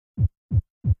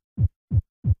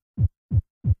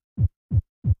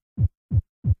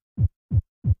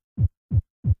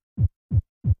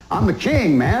I'm the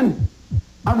king, man.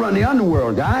 I run the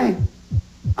underworld, guy.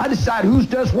 I decide who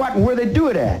does what and where they do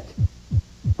it at.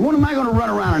 What am I going to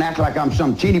run around and act like I'm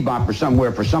some teeny bopper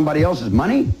somewhere for somebody else's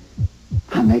money?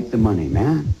 I make the money,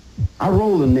 man. I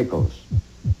roll the nickels.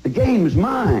 The game is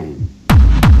mine.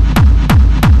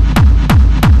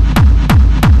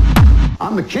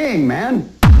 I'm the king, man.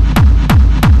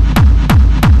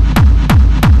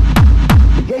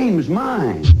 The game is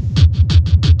mine.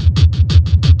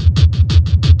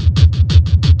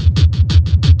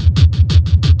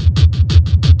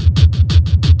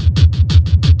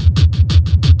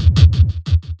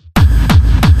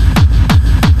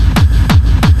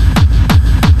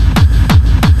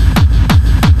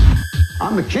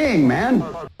 I'm the king, man.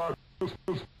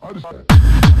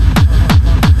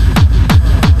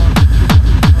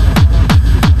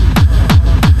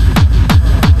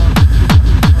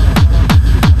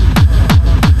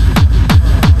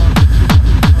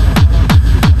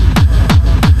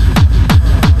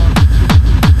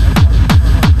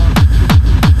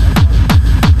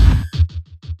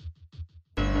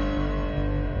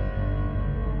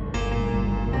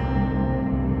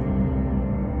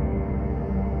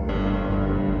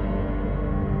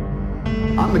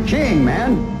 I'm the king,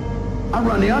 man. I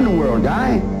run the underworld,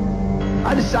 guy.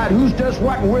 I decide who does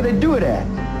what and where they do it at.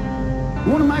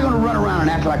 What am I going to run around and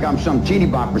act like I'm some teeny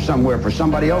bopper somewhere for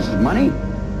somebody else's money?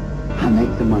 I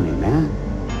make the money, man.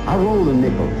 I roll the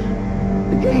nickels.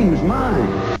 The game is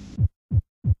mine.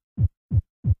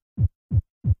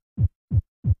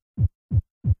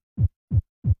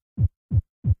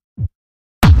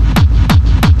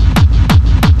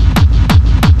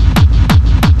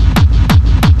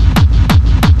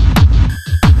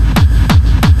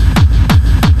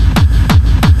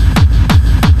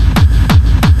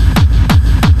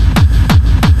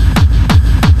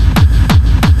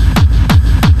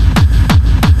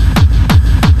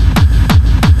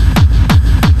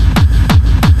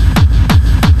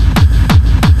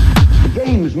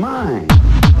 Mine.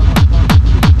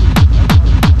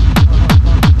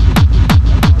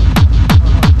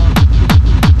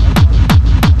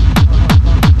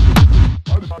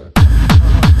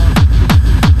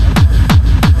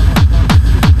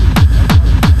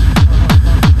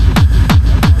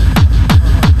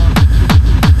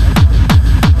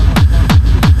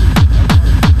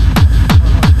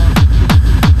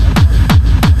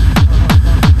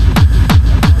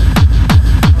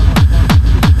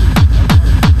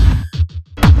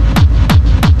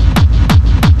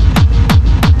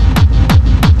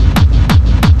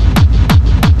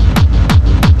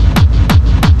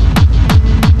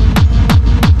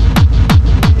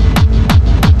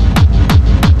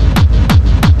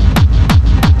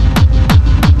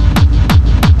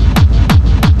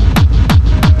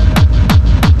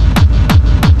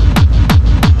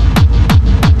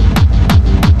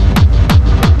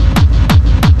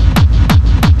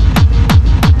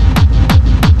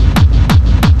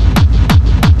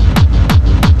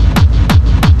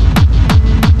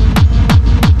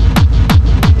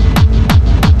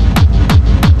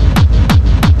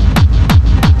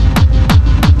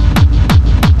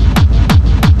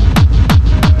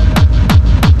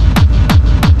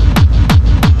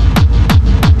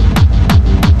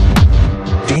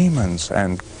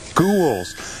 And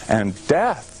ghouls and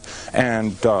death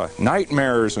and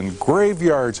nightmares and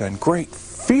graveyards and great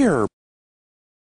fear.